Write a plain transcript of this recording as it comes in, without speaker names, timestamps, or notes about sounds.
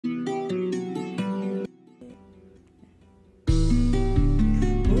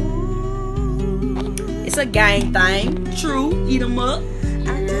It's a gang thing. True. Eat them up.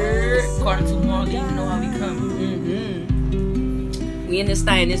 Carter too long, you know how we coming. We in this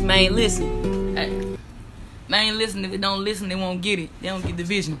thing. This man listen. Hey, man, listen. If it don't listen, they won't get it. They don't get the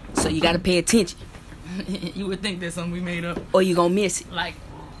vision. So you gotta pay attention, You would think that's something we made up. or you gonna miss it. Like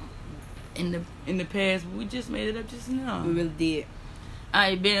in the past, we just made it up just now. We really did.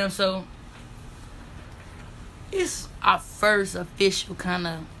 Alright, bam. So it's our first official kind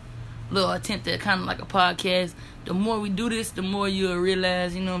of little attempt at kind of like a podcast. The more we do this, the more you'll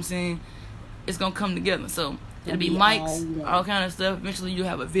realize, you know what I'm saying, it's gonna come together. So it'll be mics, all kind of stuff. Eventually you'll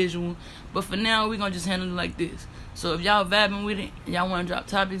have a visual, but for now we're gonna just handle it like this. So if y'all vibing with it, y'all want to drop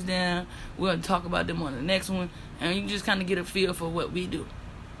topics down, we'll talk about them on the next one, and you can just kind of get a feel for what we do.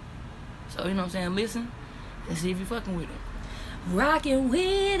 So you know what I'm saying, listen and see if you're fucking with it. Rockin'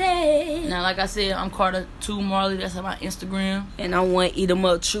 with it. Now, like I said, I'm Carter2 Marley. That's on my Instagram. And I want Eat 'em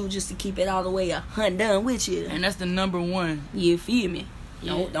Up True just to keep it all the way 100 with you. And that's the number 1. You feel me?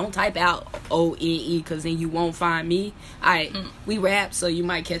 Yeah. Don't type out ONE because then you won't find me. Alright, we rap, so you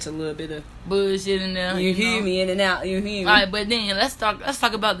might catch a little bit of bullshit in there. You hear me in and out. You hear me? Alright, but then let's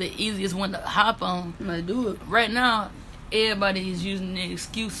talk about the easiest one to hop on. Let's do it. Right now, everybody is using the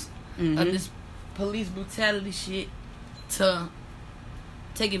excuse of this police brutality shit to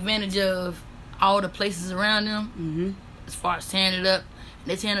take advantage of all the places around them, as far as tearing it up.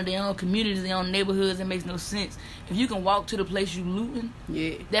 They tearing up their own communities, their own neighborhoods. It makes no sense. If you can walk to the place you looting,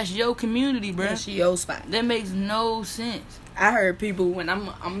 that's your community, bro. That's your spot. That makes no sense. I heard people when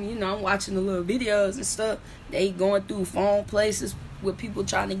I'm watching the little videos and stuff, they going through phone places with people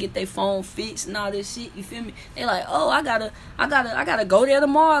trying to get their phone fixed and all this shit. You feel me? They like, oh, I gotta go there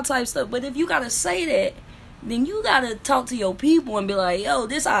tomorrow type stuff. But if you gotta say that, then you gotta talk to your people and be like, yo,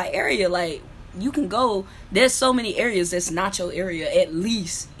 this our area. Like, you can go. There's so many areas that's not your area, at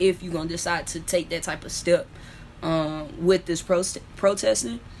least if you're gonna decide to take that type of step with this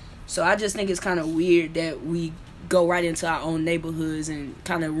protesting. So I just think it's kind of weird that we go right into our own neighborhoods and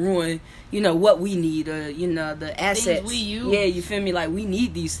kind of ruin, what we need, the assets. Things we use. Yeah, you feel me? Like, we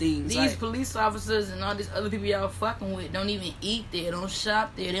need these things. These police officers and all these other people y'all fucking with don't even eat there, don't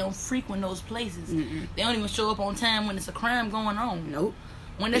shop there, they don't frequent those places. They don't even show up on time when it's a crime going on. Nope.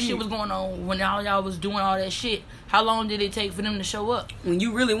 When that shit was going on, when y'all was doing all that shit, how long did it take for them to show up? When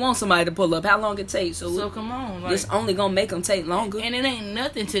you really want somebody to pull up, how long it takes? So come on. It's only going to make them take longer. And it ain't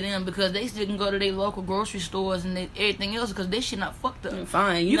nothing to them because they still can go to their local grocery stores and everything else because they shit not fucked up.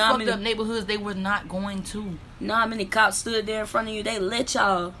 Fine. You fucked up neighborhoods they were not going to. You know how many cops stood there in front of you? They let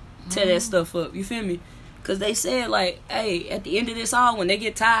y'all tear that stuff up. You feel me? Because they said, like, hey, at the end of this all, when they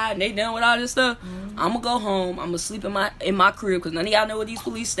get tired and they done with all this stuff, I'm going to go home. I'm going to sleep in my crib because none of y'all know where these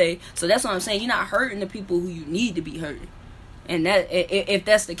police stay. So that's what I'm saying. You're not hurting the people who you need to be hurting. And that, if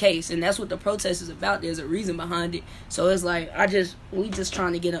that's the case, and that's what the protest is about, there's a reason behind it. So it's like, we just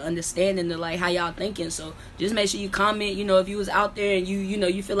trying to get an understanding of, like, how y'all thinking. So just make sure you comment, if you was out there and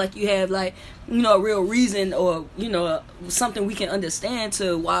you feel like you have, like, a real reason or, something we can understand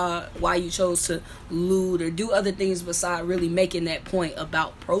to why you chose to loot or do other things besides really making that point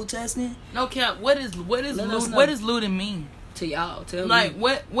about protesting. No cap, what is looting mean? To y'all, tell me. Like,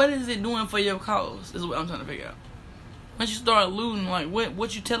 what is it doing for your cause is what I'm trying to figure out. Once you start looting, like,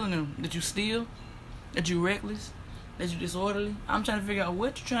 what you telling them? That you steal? That you reckless? That you disorderly? I'm trying to figure out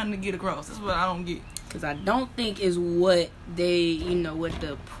what you're trying to get across. That's what I don't get. Because I don't think is what they, what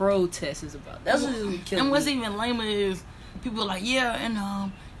the protest is about. That's what killing me. And what's even lamer is people are like, yeah,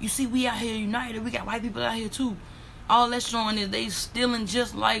 and you see, we out here united. We got white people out here too. All that's showing is they stealing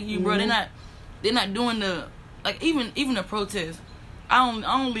just like you, bro. They're not doing the, like, even the protest. I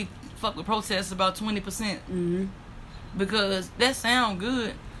only fuck with protests about 20%. Because that sound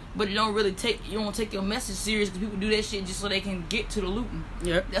good, but you don't take your message serious because people do that shit just so they can get to the looting.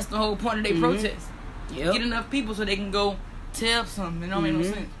 Yep. That's the whole point of their protest. Yep. Get enough people so they can go tell something. It don't make no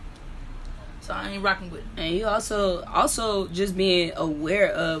sense. So I ain't rocking with it. And you also just being aware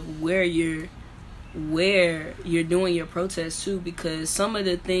of where you're doing your protest too, because some of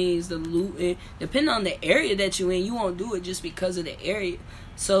the things, the looting, depending on the area that you're in, you won't do it just because of the area.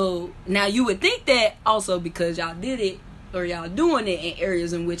 So now you would think that also because y'all did it or y'all doing it in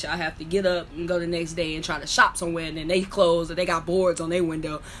areas in which y'all have to get up and go the next day and try to shop somewhere, and then they close or they got boards on their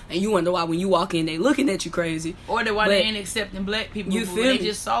window, and you wonder why when you walk in they looking at you crazy, or why they ain't accepting black people. You feel me? They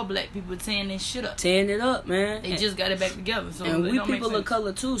just saw black people tearing their shit up. Tearing it up, man. They just got it back together. So and we people of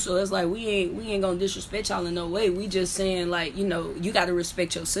color too, so it's like we ain't gonna disrespect y'all in no way. We just saying, like, you gotta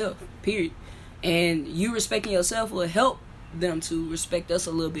respect yourself, period. And you respecting yourself will help them to respect us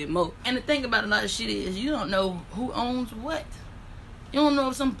a little bit more. And the thing about a lot of shit is you don't know who owns what. You don't know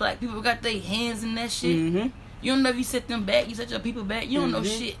if some black people got their hands in that shit. Mm-hmm. You don't know if you set them back. You set your people back. You don't know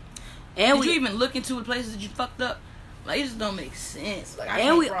shit. And Did you even look into the places that you fucked up? Like, it just don't make sense. Like,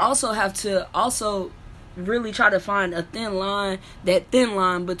 and we also have to really try to find a thin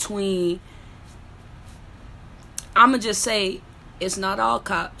line between, I'ma just say, it's not all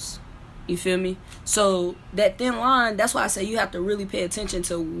cops. You feel me? So that thin line, that's why I say you have to really pay attention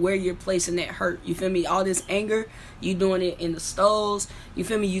to where you're placing that hurt. You feel me? All this anger, you doing it in the stores. You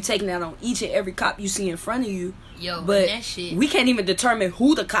feel me? You taking that on each and every cop you see in front of you. Yo, but that shit, we can't even determine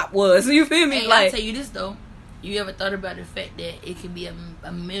who the cop was. You feel me? Hey, like, I'll tell you this though. You ever thought about the fact that it could be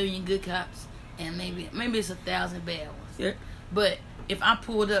a million good cops and maybe it's 1,000 bad ones? Yeah. But if I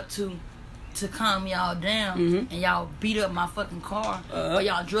pulled up to calm y'all down and y'all beat up my fucking car or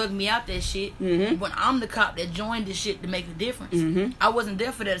y'all drug me out that shit when I'm the cop that joined this shit to make a difference, I wasn't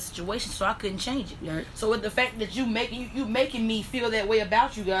there for that situation, so I couldn't change it. Right. So with the fact that you making me feel that way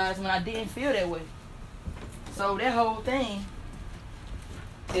about you guys when I didn't feel that way, so that whole thing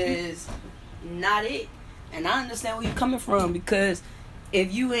is not it. And I understand where you're coming from, because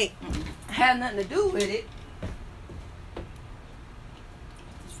if you ain't had nothing to do with it,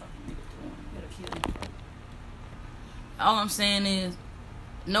 all I'm saying is,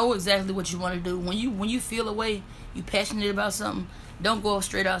 know exactly what you want to do. When you feel a way, you passionate about something, don't go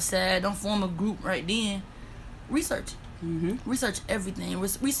straight outside. Don't form a group right then. Research. Research everything.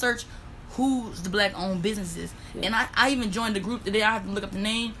 Research who's the black-owned businesses. Yeah. And I even joined the group today. I have to look up the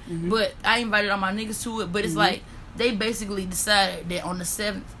name. But I invited all my niggas to it. But it's like, they basically decided that on the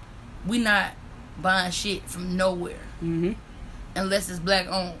 7th, we not buying shit from nowhere. Unless it's black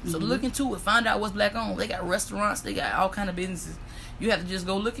owned. So look into it. Find out what's black owned. They got restaurants. They got all kind of businesses. You have to just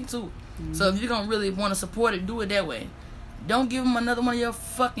go look into it. So if you're going to really want to support it, do it that way. Don't give them another one of your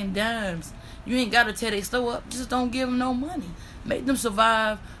fucking dimes. You ain't got to tear their store up. Just don't give them no money. Make them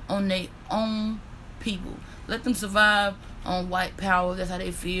survive on their own people. Let them survive on white power. That's how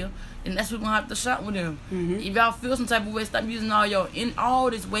they feel. And that's what we're going to have to shop with them. If y'all feel some type of way, stop using all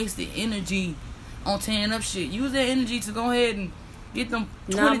this wasted energy on tearing up shit. Use that energy to go ahead and get them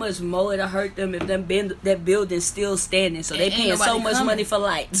 20. Not much more to hurt them if that building's still standing. So they paying so much money for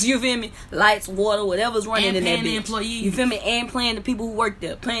lights. You feel me? Lights, water, whatever's running in that bitch. Employees. You feel me? And paying the people who work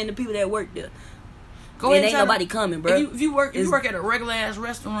there. Paying the people that work there. Go ahead. Ain't nobody coming, bro. If you work at a regular ass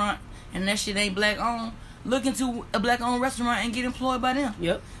restaurant and that shit ain't black owned, look into a black owned restaurant and get employed by them.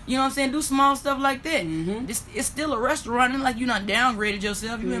 Yep. You know what I'm saying? Do small stuff like that. It's still a restaurant, and like you not downgraded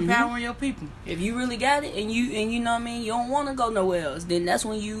yourself. You empowering your people. If you really got it, and you know what I mean, you don't want to go nowhere else, then that's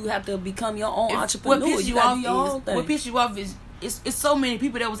when you have to become your own entrepreneur. What pissed you off is it's so many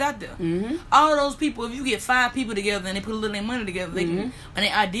people that was out there. All of those people, if you get 5 people together and they put a little money together, and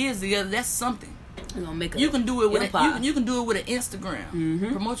their ideas together, that's something. You can do it with you can do it with an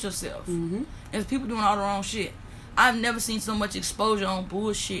Instagram. Promote yourself. There's people doing all the wrong shit. I've never seen so much exposure on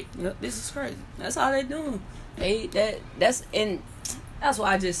bullshit. Yep. This is crazy. That's how they doing. That's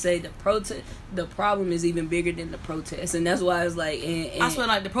why I just say the problem is even bigger than the protest, and that's why it's like. I swear,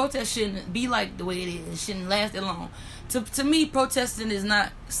 like, the protest shouldn't be like the way it is. It shouldn't last that long. To me, protesting is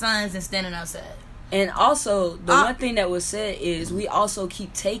not signs and standing outside. And also, the one thing that was said is we also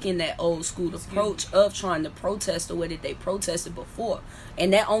keep taking that old school approach of trying to protest the way that they protested before.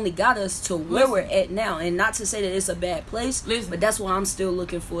 And that only got us to where we're at now. And not to say that it's a bad place, but that's why I'm still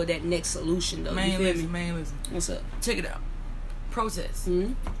looking for that next solution, though. Man, listen. What's up? Check it out. Protest.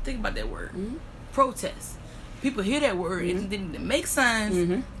 Think about that word. Protest. People hear that word and then they make signs,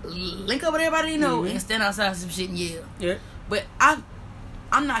 link up with everybody you know, and stand outside some shit and yell. Yeah. But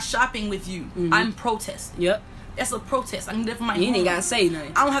I'm not shopping with you. I'm protesting. Yep. That's a protest. I can do that for my You ain't gotta say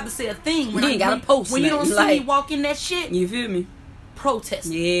nothing. I don't have to say a thing. You ain't gotta post when you don't see me walk in that shit. You feel me? Protest.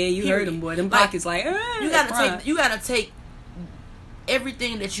 Yeah, you heard them, boy. Them pockets you gotta take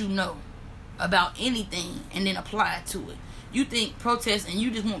everything that you know about anything and then apply it to it. You think protest and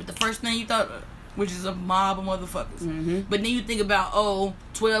you just went with the first thing you thought of, which is a mob of motherfuckers. But then you think about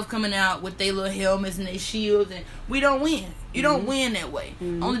 12 coming out with their little helmets and their shields, and we don't win. You don't win that way.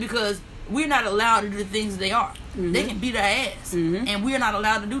 Only because we're not allowed to do the things they are. They can beat our ass, and we're not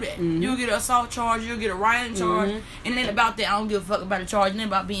allowed to do that. You'll get an assault charge, you'll get a rioting charge, and then about that, I don't give a fuck about the charge. And then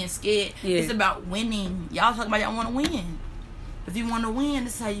about being scared. Yeah. It's about winning. Y'all talking about y'all want to win. If you want to win,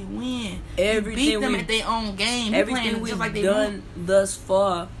 this is how you win. You beat them at their own game. Everything we've done thus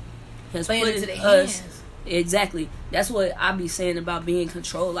far has put into us. Exactly. That's what I be saying about being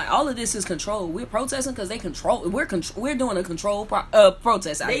controlled. Like, all of this is control. We're protesting because they control. We're doing a control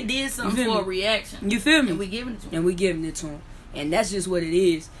protest. They did something for a reaction. You feel me? And we giving it to them. And that's just what it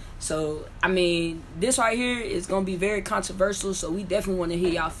is. So, I mean, this right here is going to be very controversial, so we definitely want to hear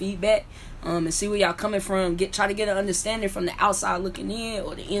y'all feedback and see where y'all coming from. Try to get an understanding from the outside looking in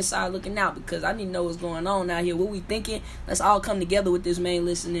or the inside looking out, because I need to know what's going on out here, what we thinking. Let's all come together with this main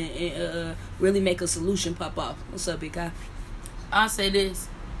listen and really make a solution pop off. What's up, big guy? I'll say this,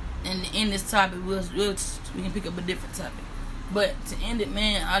 and to end this topic, we can pick up a different topic. But to end it,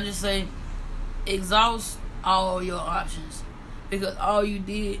 man, I just say exhaust all your options, because all you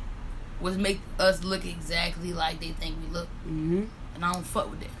did was make us look exactly like they think we look. Mm-hmm. And I don't fuck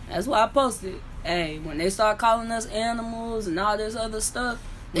with that. That's why I posted. Hey, when they start calling us animals and all this other stuff,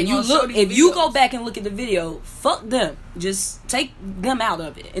 if you go back and look at the video, fuck them. Just take them out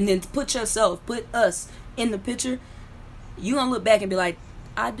of it, and then put us in the picture. You gonna look back and be like,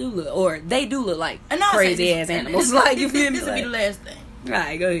 I do look, or they do look like crazy ass animals. Like, you feel me? This will be the last thing. All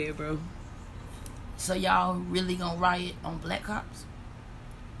right, go ahead, bro. So y'all really gonna riot on black cops?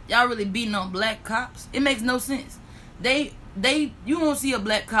 Y'all really beating on black cops? It makes no sense. You won't see a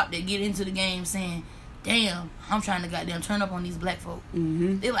black cop that get into the game saying, damn, I'm trying to goddamn turn up on these black folk.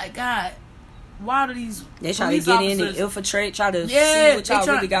 Mm-hmm. They're like, God, why do these they try to get in and infiltrate, try to see what y'all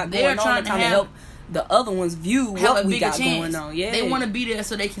really got going on, and trying to help the other ones view what we got going on. Yeah, they want to be there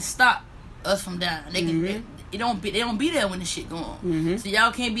so they can stop us from dying. They can. They don't be there when this shit go on. Mm-hmm. So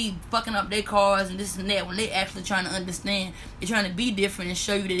y'all can't be fucking up their cars and this and that when they actually trying to understand. They're trying to be different and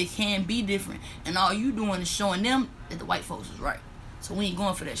show you that it can be different. And all you doing is showing them that the white folks is right. So we ain't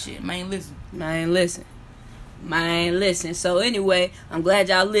going for that shit. Man, listen. So anyway, I'm glad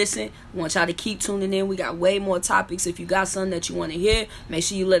y'all listen. I want y'all to keep tuning in. We got way more topics. If you got something that you want to hear, make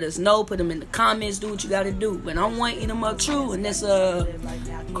sure you let us know. Put them in the comments. Do what you got to do. But I'm one Eat 'em Up True, and that's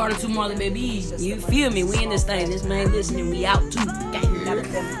Carter 2 Marley, baby. You feel me? We in this thing. This man listening. We out too.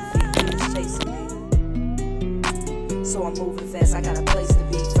 So I'm moving fast, I got a place to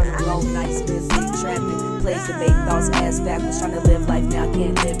be. From the long nights, busy trapping. Plays debate, thoughts ass backwards. Trying to live life now, I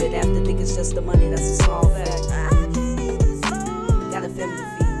can't live it. After think it's just the money, that's a small fact. Got a family to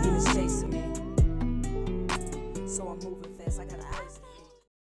feed, demons chasing me. So I'm moving fast, I got a place to be.